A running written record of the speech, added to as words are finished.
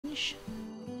Okay,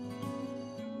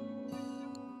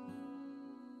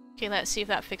 let's see if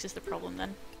that fixes the problem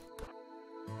then.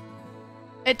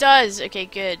 It does! Okay,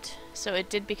 good. So it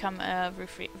did become a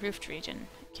roofed region.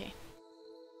 Okay.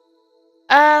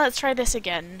 Let's try this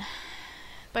again.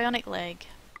 Bionic leg.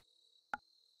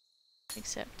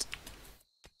 Except...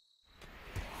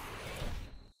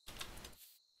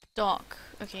 dock.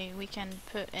 Okay, we can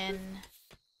put in...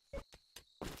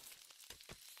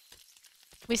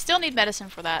 We still need medicine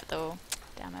for that though.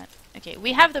 Damn it. Okay,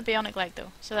 we have the bionic leg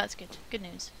though, so that's good. Good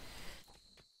news.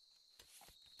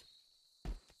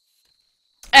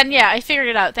 And yeah, I figured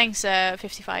it out. Thanks,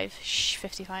 55. Shh,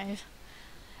 55.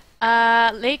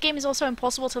 Late game is also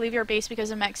impossible to leave your base because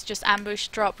the mechs just ambush,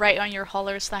 drop right on your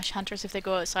haulers / hunters if they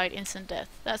go outside. Instant death.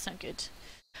 That's not good.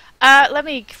 Let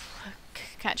me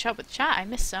catch up with chat. I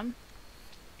missed some.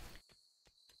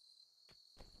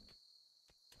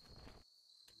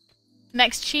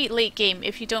 Mechs cheat late game.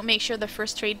 If you don't make sure the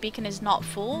first trade beacon is not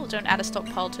full, don't add a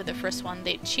stockpile to the first one.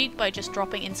 They cheat by just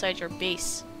dropping inside your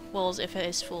base walls if it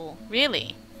is full.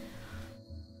 Really?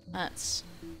 That's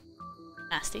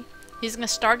nasty. Using a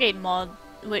Stargate mod,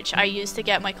 which I used to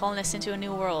get my colonists into a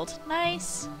new world.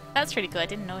 Nice! That's pretty good. I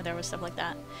didn't know there was stuff like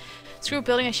that. Screw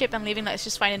building a ship and leaving, let's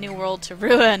just find a new world to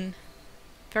ruin.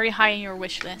 Very high in your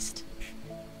wish list.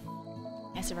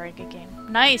 It's a very good game.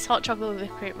 Nice! Hot chocolate with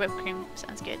whipped cream.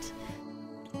 Sounds good.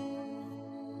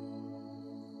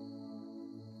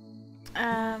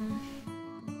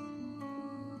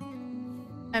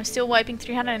 I'm still wiping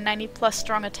 390 plus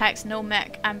strong attacks, no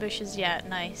mech ambushes yet.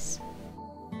 Nice.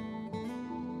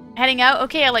 Heading out?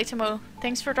 Okay, I like to mow.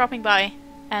 Thanks for dropping by,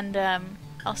 and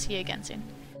I'll see you again soon.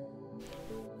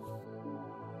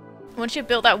 Once you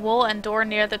built that wall and door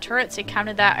near the turrets, it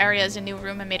counted that area as a new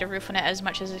room and made a roof on it as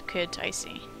much as it could. I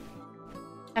see.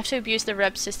 Have to abuse the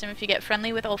reb system. If you get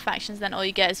friendly with all factions, then all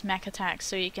you get is mech attacks,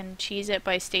 so you can cheese it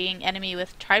by staying enemy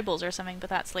with tribals or something, but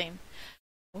that's lame.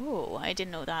 Oh, I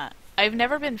didn't know that. I've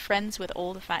never been friends with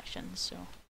all the factions, so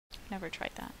never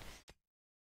tried that.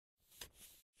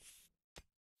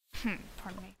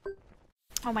 Pardon me.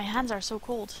 Oh, my hands are so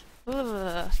cold.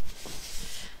 Ugh.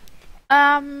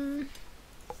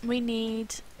 We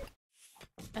need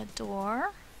a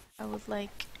door. I would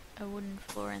like a wooden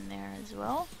floor in there as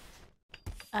well.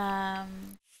 I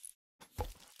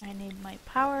need my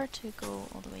power to go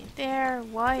all the way there.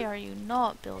 Why are you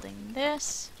not building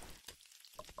this?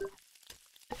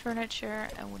 Furniture,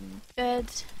 a wooden bed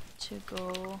to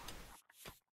go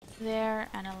there,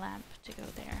 and a lamp to go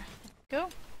there. Go.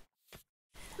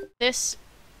 This,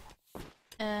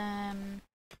 I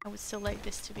would still like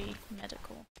this to be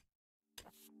medical.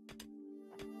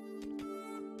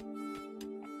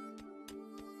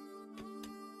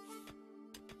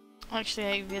 Actually,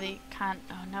 I really can't.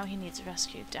 Oh, now he needs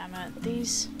rescue, damn it.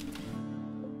 These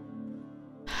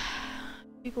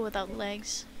people without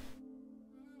legs.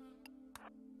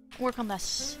 Work on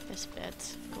this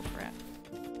bit. Go for it.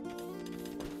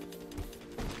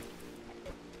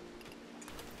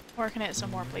 Work on it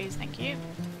some more, please. Thank you.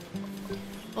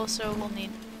 Also, we'll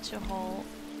need to haul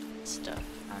stuff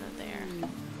out of there.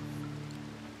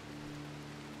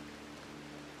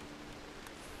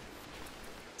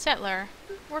 Settler,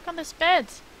 work on this bed,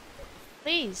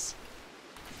 please.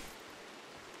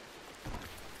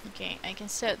 Okay, I can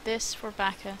set this for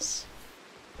Bacchus.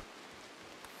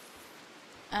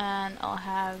 And I'll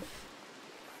have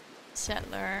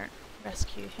Settler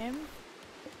rescue him.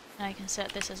 And I can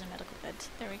set this as a medical bed.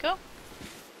 There we go.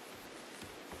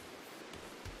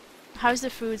 How's the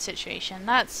food situation?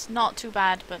 That's not too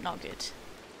bad, but not good.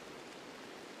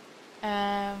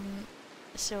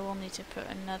 So we'll need to put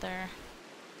another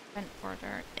print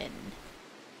order in.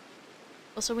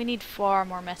 Also, we need far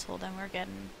more metal than we're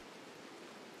getting.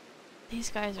 These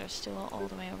guys are still all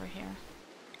the way over here.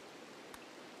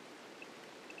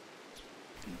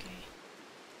 Okay.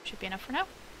 Should be enough for now.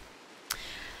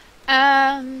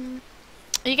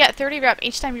 You get 30 rep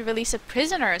each time you release a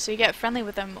prisoner, so you get friendly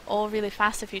with them all really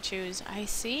fast if you choose. I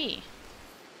see.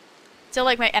 Still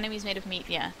like my enemies made of meat.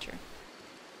 Yeah, true.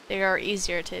 They are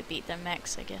easier to beat than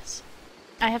mechs, I guess.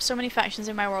 I have so many factions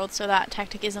in my world, so that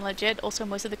tactic isn't legit. Also,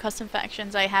 most of the custom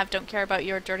factions I have don't care about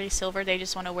your dirty silver. They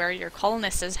just want to wear your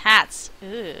colonists as hats.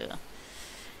 Ugh.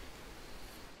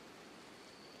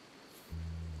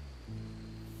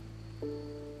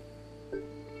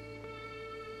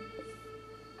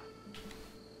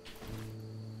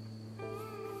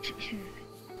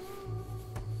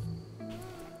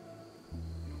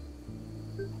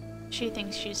 She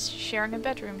thinks she's sharing a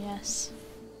bedroom, yes.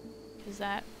 Because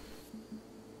that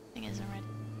thing isn't ready.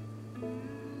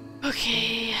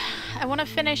 Okay, I want to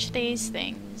finish these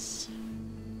things.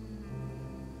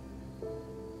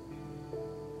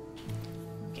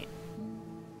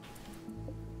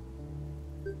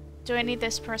 Do I need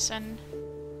this person?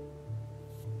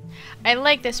 I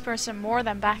like this person more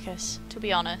than Bacchus, to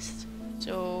be honest.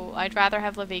 So I'd rather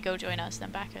have Levigo join us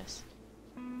than Bacchus.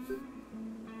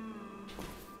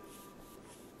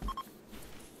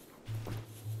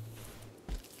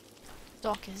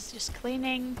 Doc is just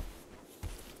cleaning.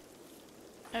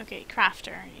 Okay,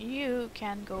 Crafter, you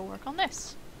can go work on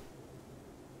this.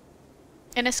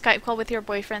 In a Skype call with your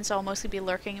boyfriend, so I'll mostly be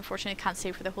lurking. Unfortunately, can't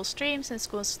stay for the whole stream since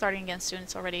school is starting again soon.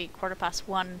 It's already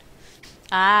 1:15.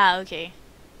 Ah, okay.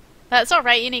 That's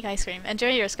alright, Unique Ice Cream. Enjoy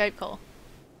your Skype call.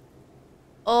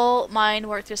 All mine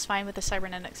worked just fine with the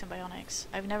cybernetics and bionics.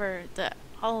 I've never...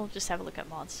 I'll just have a look at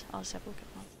mods.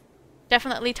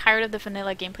 Definitely tired of the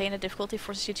vanilla gameplay, and the difficulty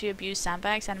forces you to abuse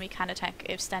sandbags. Enemy can attack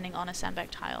if standing on a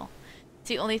sandbag tile. It's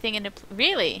the only thing in the...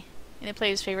 Really? In the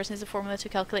player's favor, since the formula to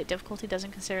calculate difficulty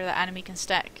doesn't consider that enemy can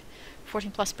stack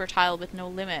 14 plus per tile with no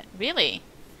limit. Really?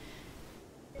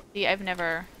 See, I've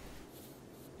never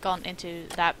gone into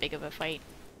that big of a fight.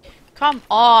 Come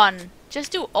on!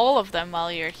 Just do all of them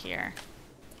while you're here.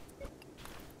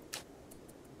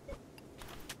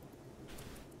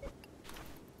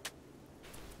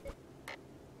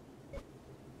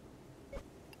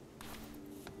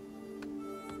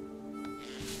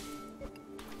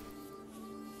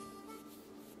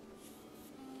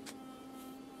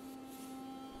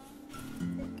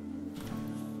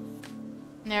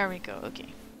 There we go, okay.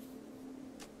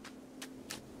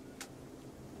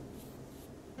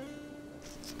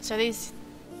 So these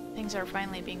things are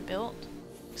finally being built.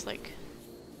 Looks like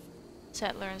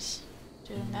settlers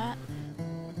doing that.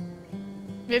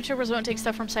 VibTubers won't take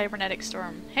stuff from Cybernetic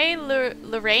Storm. Hey,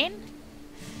 Lorraine?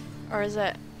 Or is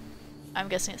it... I'm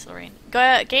guessing it's Lorraine.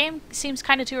 Game seems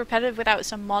kind of too repetitive without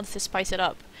some mods to spice it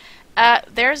up.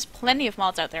 There's plenty of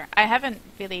mods out there. I haven't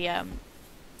really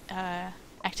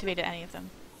activated any of them.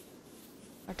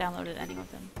 Or downloaded any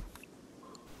of them.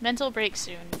 Mental break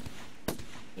soon.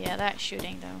 Yeah, that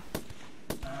shooting though.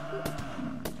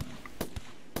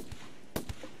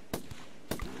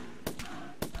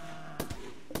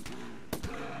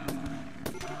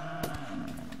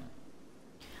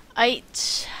 Can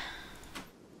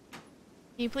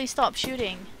you please stop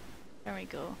shooting? There we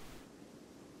go.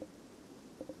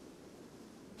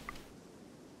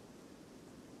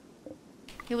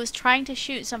 He was trying to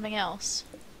shoot something else.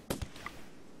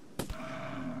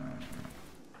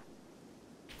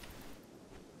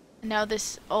 Now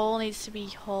this all needs to be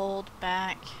hauled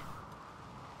back.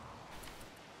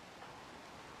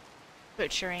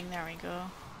 Butchering, there we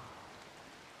go.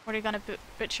 What are you gonna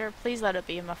butcher? Please let it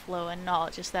be a muffalo and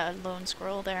not just that lone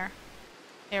squirrel there.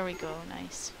 There we go,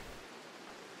 nice.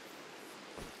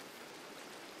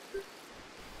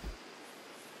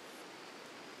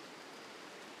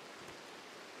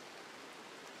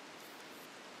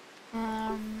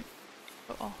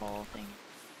 Put a whole thing.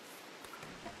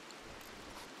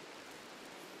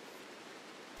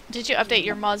 Did you update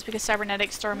your mods because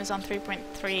Cybernetic Storm is on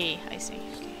 3.3? I see,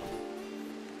 okay.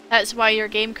 That's why your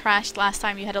game crashed last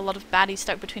time. You had a lot of baddies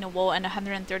stuck between a wall and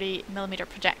 130mm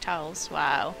projectiles.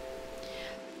 Wow.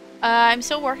 I'm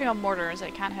still working on mortars.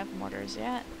 I can't have mortars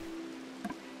yet.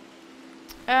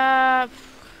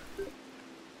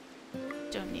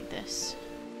 Don't need this.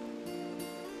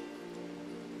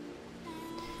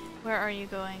 Where are you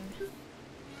going?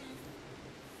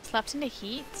 Slept in the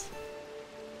heat?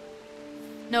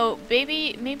 No,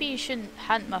 maybe you shouldn't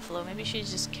hunt Muffalo. Maybe you should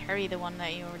just carry the one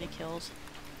that you already killed.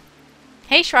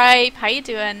 Hey Shripe, how you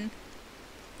doing?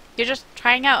 You're just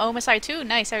trying out Homicide 2?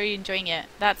 Nice, how are you enjoying it?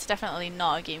 That's definitely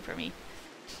not a game for me.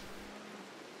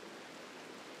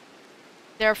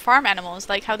 There are farm animals,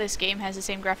 like how this game has the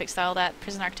same graphic style that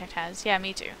Prison Architect has. Yeah,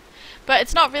 me too. But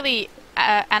it's not really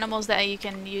animals that you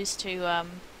can use to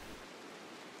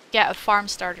get a farm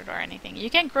started or anything. You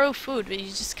can grow food, but you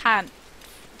just can't,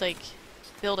 like,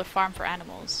 build a farm for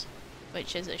animals,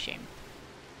 which is a shame.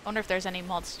 I wonder if there's any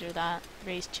mods to do that.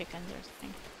 Raise chickens or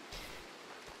something.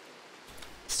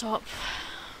 Stop.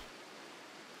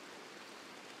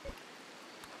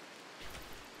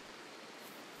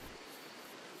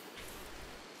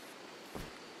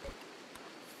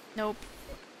 Nope.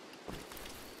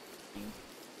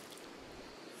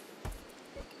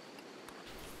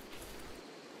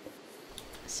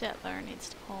 Settler needs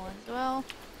to haul as well.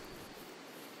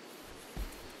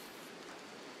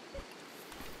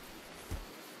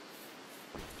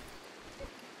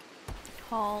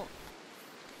 Haul.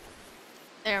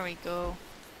 There we go.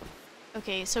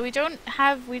 Okay, so we don't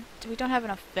have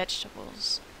enough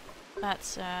vegetables.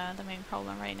 That's the main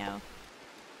problem right now.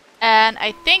 And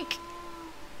I think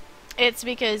it's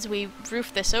because we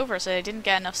roofed this over, so it didn't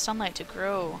get enough sunlight to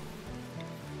grow.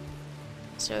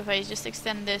 So if I just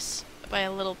extend this by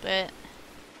a little bit,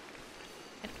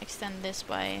 extend this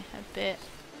by a bit.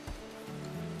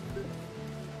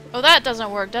 Oh, that doesn't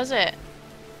work, does it?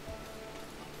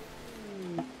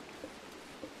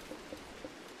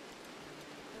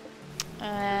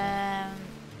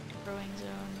 Growing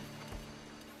zone.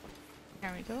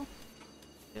 There we go.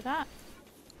 Do that.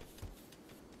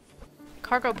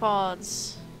 Cargo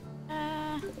pods.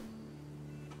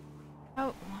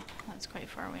 Oh, that's quite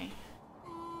far away.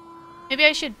 Maybe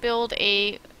I should build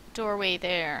a doorway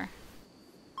there.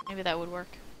 Maybe that would work.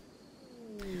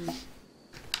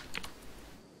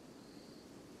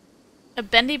 A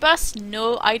bendy bus?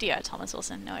 No idea, Thomas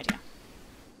Wilson. No idea.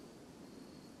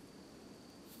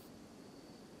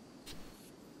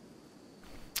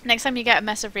 Next time you get a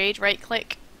mess of rage, right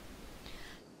click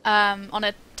on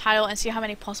a tile and see how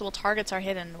many possible targets are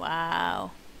hidden.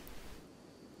 Wow.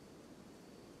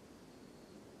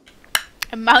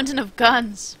 A mountain of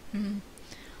guns.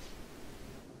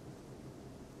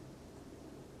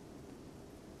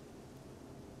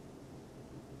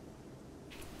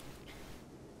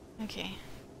 Okay.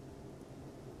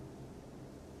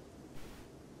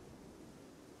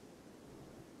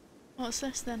 What's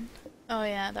this then? Oh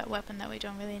yeah, that weapon that we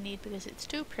don't really need because it's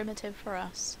too primitive for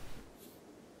us.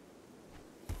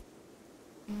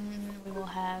 We will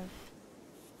have...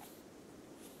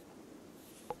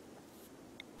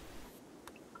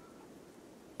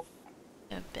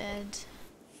 a bed.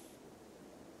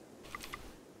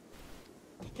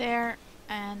 There,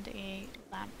 and a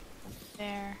lamp.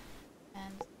 There,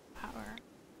 and power.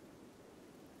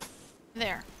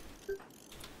 There.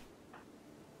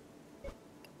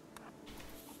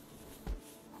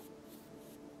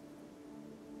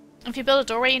 If you build a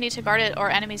doorway, you need to guard it, or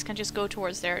enemies can just go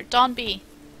towards there. Don B.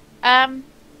 I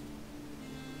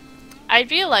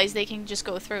realize they can just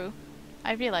go through.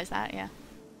 I realize that, yeah.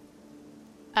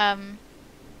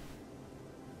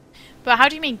 But how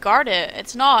do you mean guard it?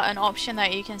 It's not an option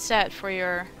that you can set for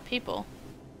your people.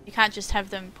 You can't just have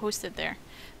them posted there.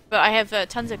 But I have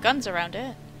tons of guns around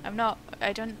it. I'm not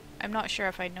sure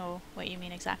if I know what you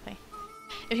mean exactly.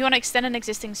 If you want to extend an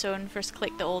existing zone, first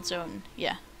click the old zone.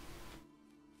 Yeah.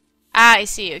 Ah, I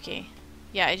see, okay.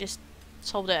 Yeah, I just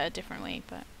solved it a different way,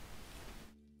 but...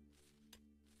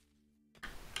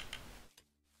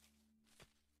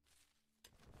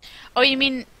 Oh, you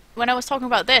mean when I was talking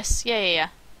about this? Yeah.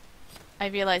 I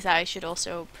realized that I should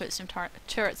also put some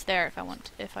turrets there if I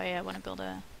want to build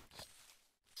a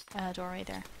doorway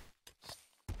there.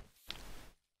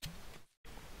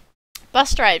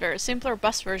 Bus driver, simpler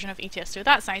bus version of ETS2.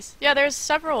 That's nice. Yeah, there's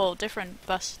several different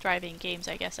bus driving games,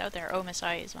 I guess, out there. Oh,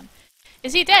 Messiah is one.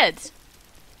 Is he dead?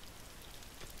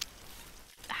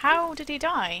 How did he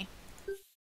die?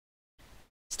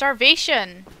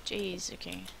 Starvation! Jeez,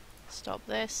 okay. Stop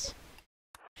this.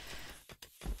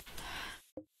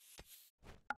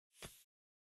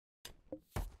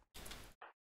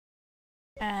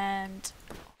 And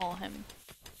haul him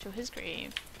to his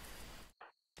grave.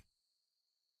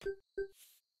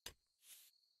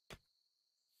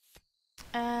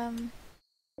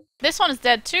 This one is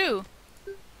dead too!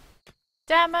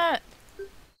 Damn it!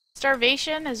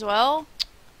 Starvation as well?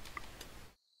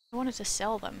 I wanted to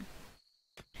sell them.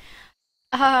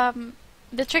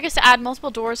 The trick is to add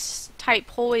multiple doors type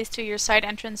hallways to your side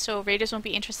entrance so raiders won't be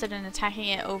interested in attacking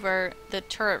it over the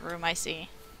turret room, I see.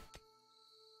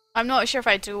 I'm not sure if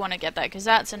I do want to get that, because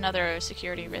that's another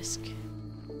security risk.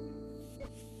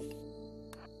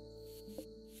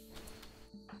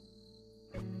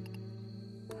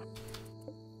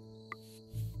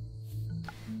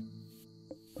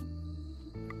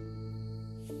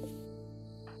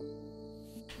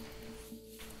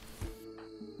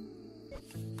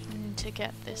 To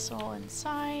get this all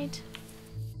inside.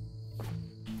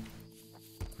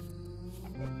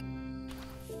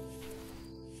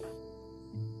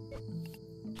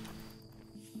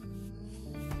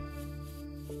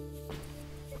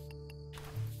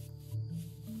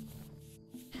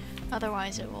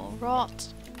 Otherwise it will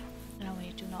rot. No, we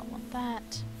do not want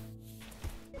that.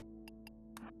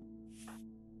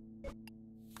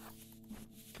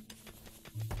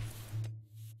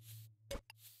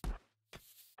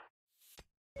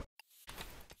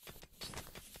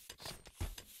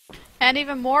 And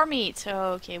even more meat!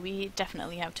 Oh, okay, we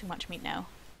definitely have too much meat now.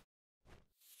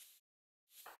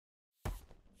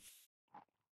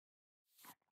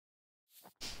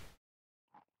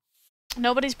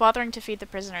 Nobody's bothering to feed the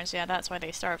prisoners. Yeah, that's why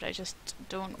they starved. I just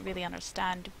don't really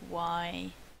understand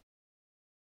why.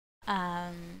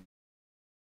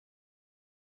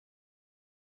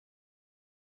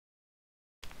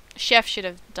 Chef should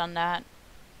have done that.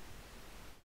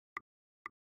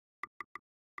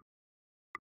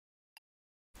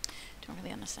 don't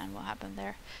really understand what happened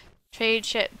there. Trade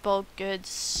ship, bulk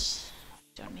goods.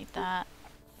 Don't need that.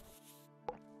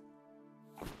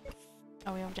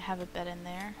 Oh, we have to have a bed in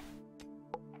there.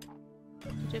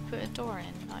 Did I put a door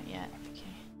in? Not yet.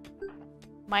 Okay.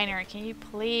 Miner, can you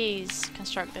please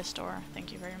construct this door?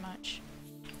 Thank you very much.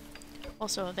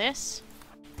 Also this.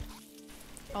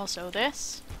 Also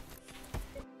this.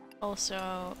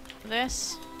 Also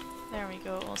this. There we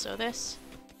go. Also this.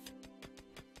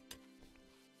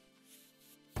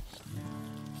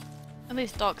 At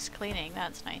least Doc's cleaning.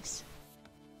 That's nice.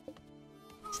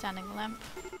 Standing lamp.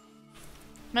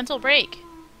 Mental break!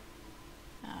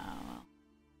 Oh, well.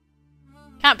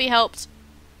 Can't be helped.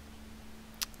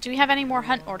 Do we have any more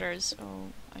hunt orders? Oh,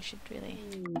 I should really...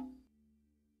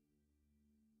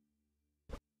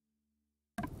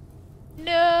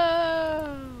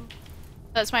 No!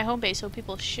 That's my home base, so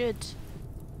people should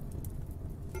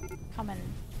come and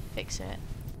fix it.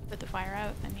 Put the fire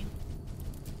out, I mean.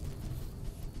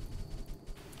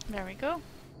 There we go.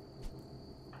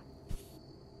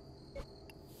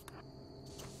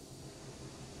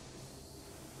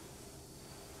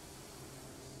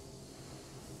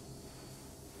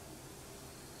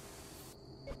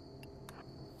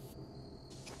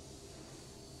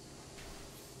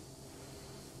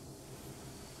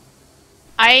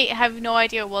 I have no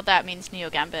idea what that means, Neo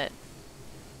Gambit.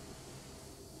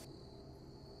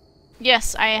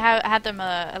 Yes, I had them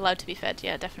allowed to be fed,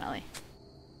 yeah, definitely.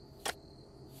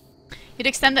 You'd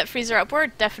extend that freezer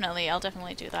upward? Definitely, I'll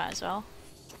definitely do that as well.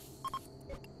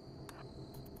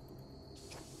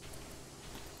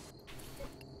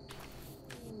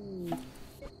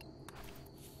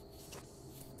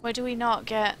 Why do we not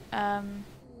get,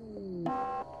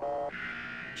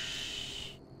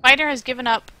 Spider has given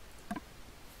up.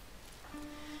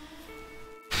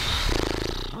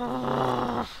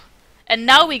 And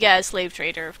now we get a slave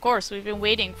trader. Of course, we've been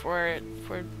waiting for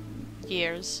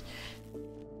years.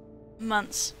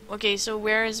 Months. Okay, so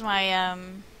where is my,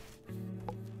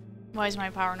 why is my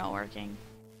power not working?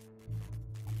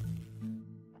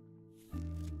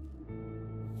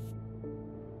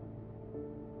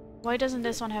 Why doesn't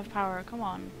this one have power? Come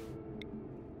on.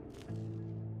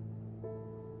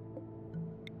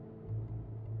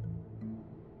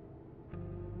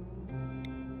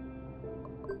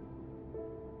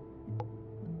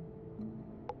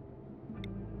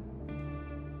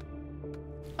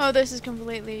 Oh, this is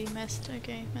completely messed.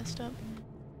 Okay, messed up.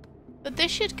 But this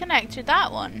should connect to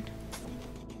that one.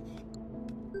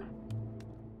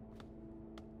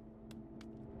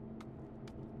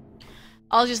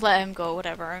 I'll just let him go,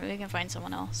 whatever. We can find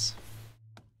someone else.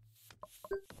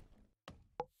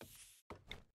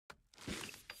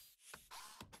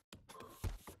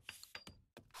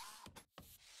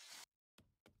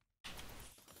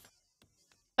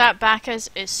 That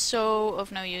Bacchus is so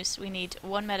of no use. We need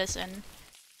one medicine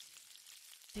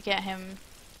to get him.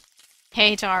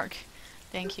 Hey, Dark.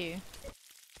 Thank you.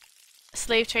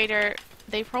 Slave trader.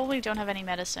 They probably don't have any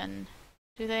medicine.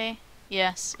 Do they?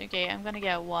 Yes. Okay, I'm gonna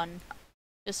get one.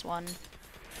 Just one.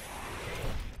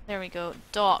 There we go.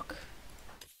 Doc.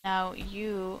 Now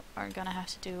you are gonna have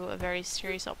to do a very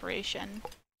serious operation.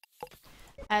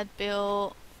 Add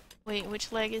Bill. Wait,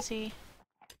 which leg is he?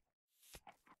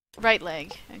 Right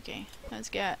leg. Okay, let's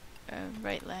get a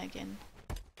right leg in.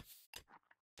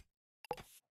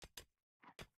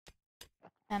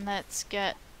 And let's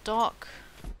get Doc.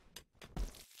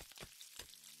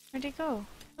 Where'd he go?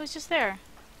 Oh, he's just there.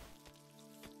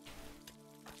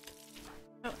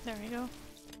 Oh, there we go.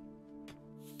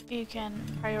 You can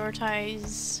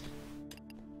prioritize...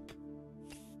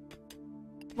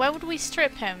 Why would we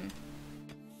strip him?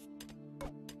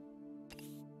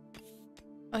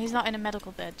 Oh, he's not in a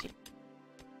medical bed yet.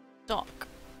 Doc.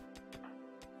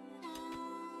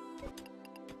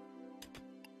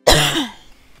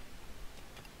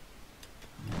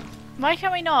 Why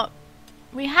can we not?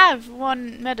 We have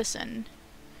one medicine.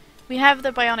 We have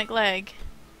the bionic leg.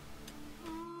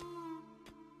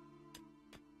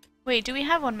 Wait, do we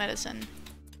have one medicine?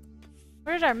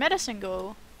 Where did our medicine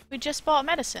go? We just bought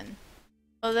medicine.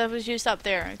 Oh, that was used up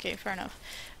there. Okay, fair enough.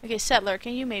 Okay, Settler,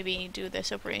 can you maybe do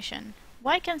this operation?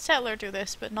 Why can Settler do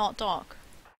this, but not Doc?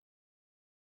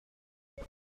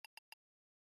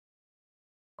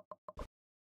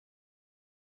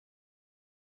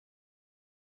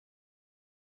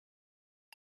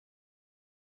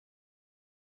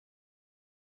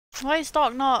 Why is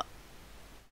Doc not...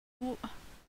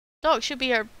 Doc should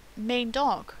be our main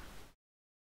dog.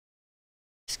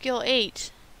 Skill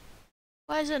 8.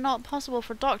 Why is it not possible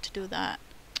for Doc to do that?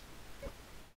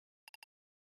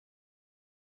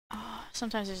 Oh,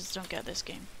 sometimes I just don't get this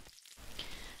game.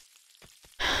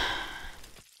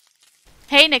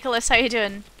 Hey Nicholas, how you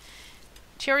doing?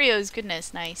 Cheerios,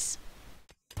 goodness, nice.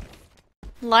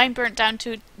 Line burnt down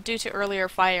due to earlier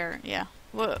fire. Yeah.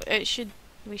 Well, we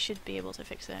should be able to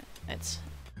fix it. It's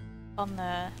on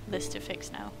the list to fix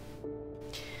now.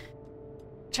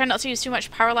 Try not to use too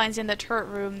much power lines in the turret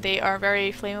room. They are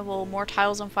very flammable. More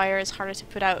tiles on fire is harder to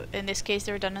put out. In this case,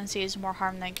 the redundancy is more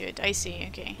harm than good. I see,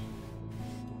 okay.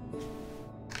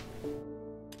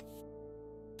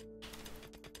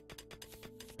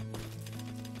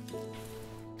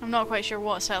 I'm not quite sure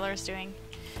what Settler is doing.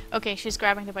 Okay, she's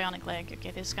grabbing the bionic leg. Okay,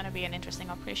 this is going to be an interesting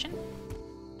operation.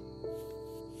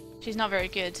 She's not very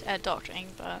good at doctoring,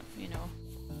 but, you know,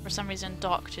 for some reason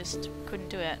Doc just couldn't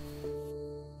do it.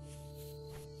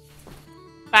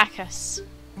 Bacchus.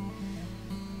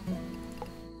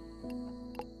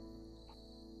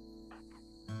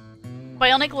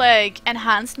 Bionic leg,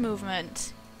 enhanced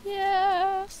movement.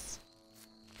 Yes!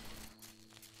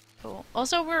 Cool.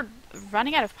 Also, we're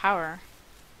running out of power.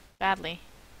 Badly.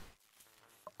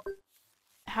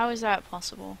 How is that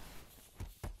possible?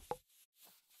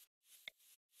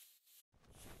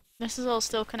 This is all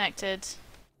still connected.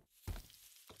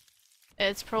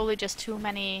 It's probably just too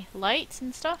many lights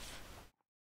and stuff.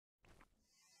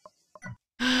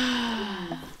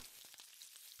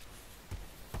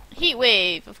 Heat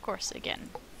wave, of course,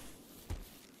 again.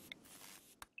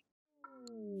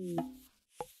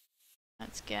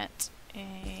 Let's get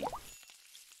a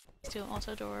steel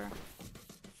auto door.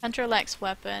 Hunter Lex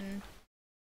weapon.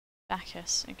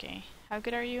 Bacchus, okay. How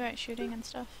good are you at shooting and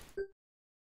stuff?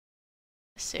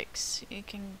 6. You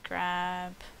can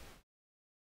grab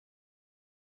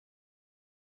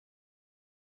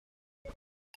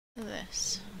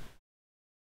this.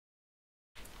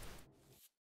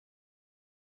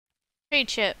 Trade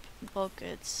chip, bulk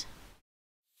goods.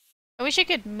 I wish I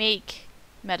could make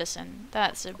medicine.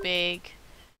 That's a big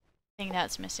thing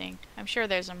that's missing. I'm sure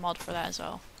there's a mod for that as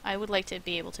well. I would like to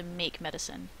be able to make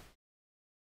medicine.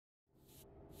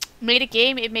 Made a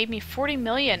game, it made me 40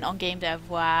 million on game dev.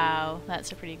 Wow,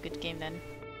 that's a pretty good game then.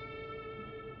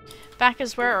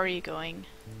 Bacchus, where are you going?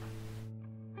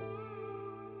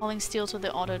 Hauling steel to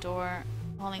the auto door.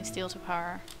 Hauling steel to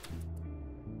power.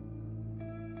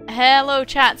 Hello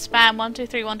chat spam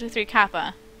 123123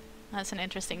 Kappa. That's an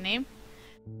interesting name.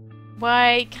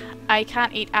 Why I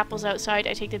can't eat apples outside.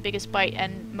 I take the biggest bite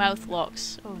and mouth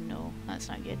locks. Oh no, that's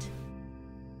not good.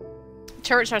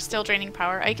 Turrets are still draining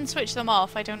power. I can switch them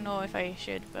off. I don't know if I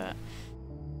should, but...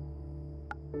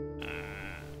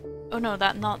 Oh no,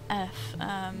 that not F.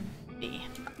 B.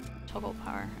 Toggle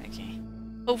power. Okay.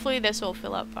 Hopefully this will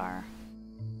fill up our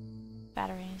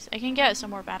batteries. I can get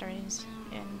some more batteries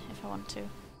in if I want to.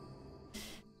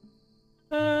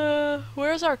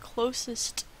 Where's our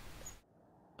closest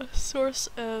source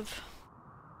of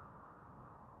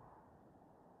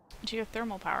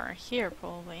geothermal power? Here,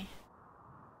 probably.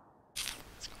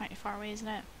 It's quite far away, isn't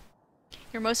it?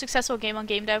 Your most successful game on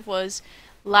game dev was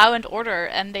Law and Order,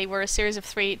 and they were a series of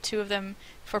 3, 2 of them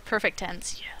for perfect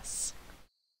tense. Yes.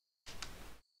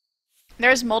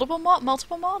 There's multiple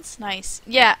mods? Nice.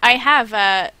 Yeah, I have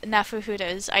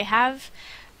Nafuhudas. I have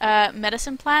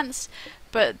medicine plants,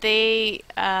 but they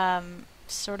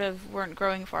sort of weren't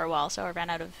growing for a while, so I ran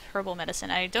out of herbal medicine.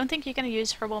 I don't think you're going to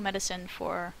use herbal medicine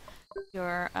for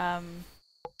your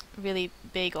really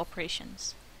big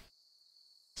operations.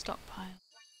 Stockpile.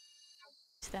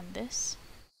 Then this.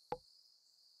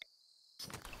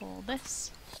 All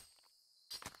this.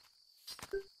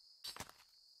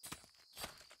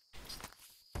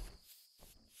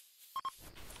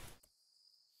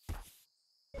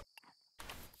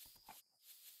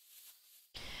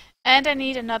 And I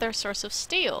need another source of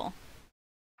steel.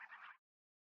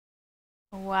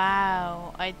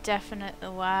 Wow, I definitely...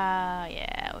 Wow,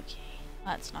 yeah, okay.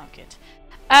 That's not good.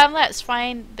 Let's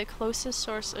find the closest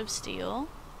source of steel.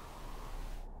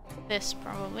 This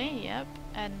probably, yep.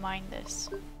 And mine this.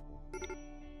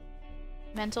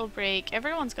 Mental break.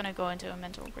 Everyone's gonna go into a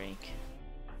mental break.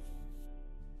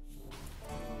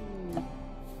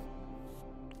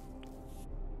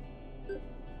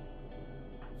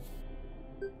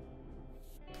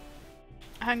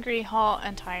 Hungry, hot,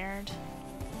 and tired.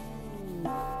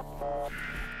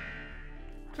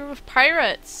 Group of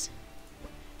pirates!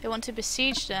 They want to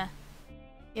besiege the...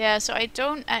 Yeah, so I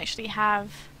don't actually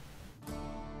have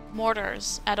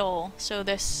mortars at all, so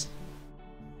this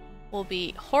will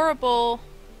be horrible.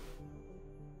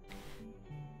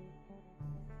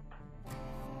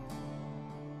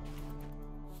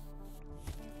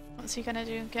 What's he gonna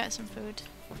do? Get some food,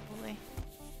 probably.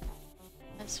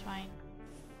 That's fine.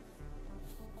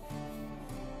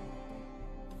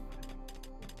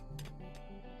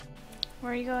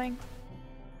 Where are you going?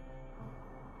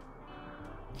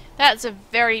 That's a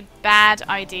very bad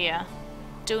idea.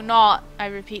 Do not, I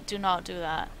repeat, do not do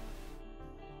that.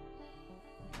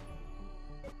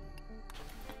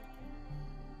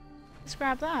 Let's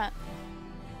grab that.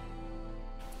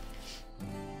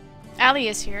 Ali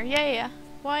is here. Yeah.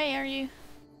 Why are you?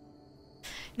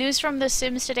 News from The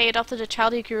Sims today adopted a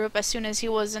child who grew up as soon as he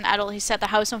was an adult. He set the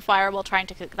house on fire while trying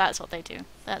to cook. That's what they do.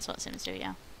 That's what Sims do,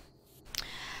 yeah.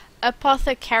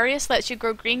 Apothecarius lets you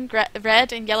grow green,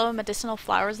 red, and yellow medicinal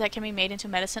flowers that can be made into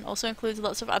medicine. Also includes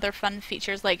lots of other fun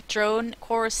features like drone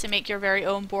course to make your very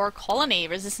own boar colony.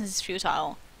 Resistance is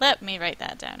futile. Let me write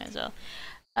that down as well.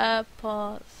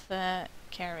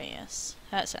 Apothecarius.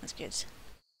 That sounds good.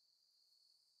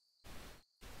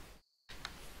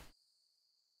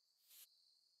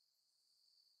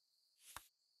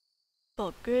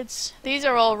 Bulk goods. These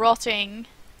are all rotting.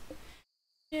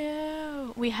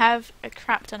 No. We have a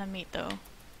crap ton of meat though.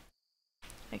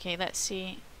 Okay, let's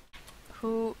see.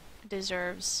 Who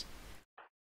deserves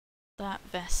that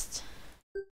vest?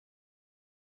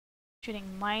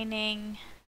 Shooting, mining.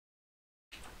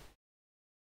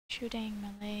 Shooting,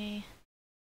 melee.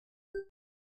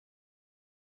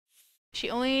 She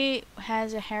only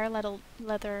has a hair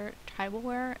leather tribal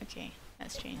wear. Okay,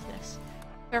 let's change this.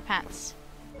 Wear pants.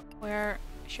 Wear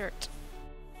shirt.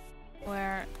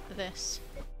 Wear this.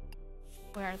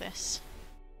 Wear this.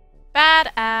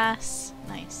 Badass!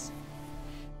 Nice.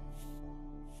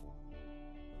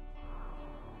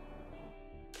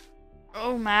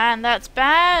 Oh man, that's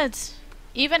bad!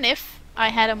 Even if I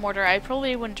had a mortar, I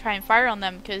probably wouldn't try and fire on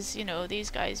them because, you know,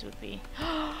 these guys would be...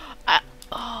 oh.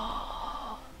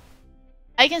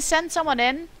 I can send someone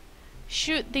in,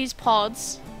 shoot these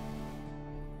pods.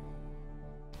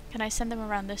 Can I send them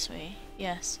around this way?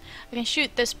 Yes. I can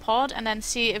shoot this pod and then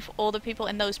see if all the people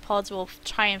in those pods will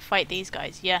try and fight these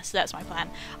guys. Yes, that's my plan.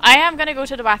 I am gonna go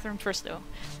to the bathroom first though.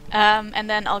 And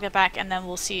then I'll get back and then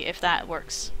we'll see if that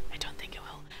works. I don't think it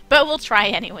will. But we'll try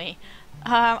anyway.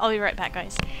 I'll be right back,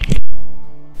 guys.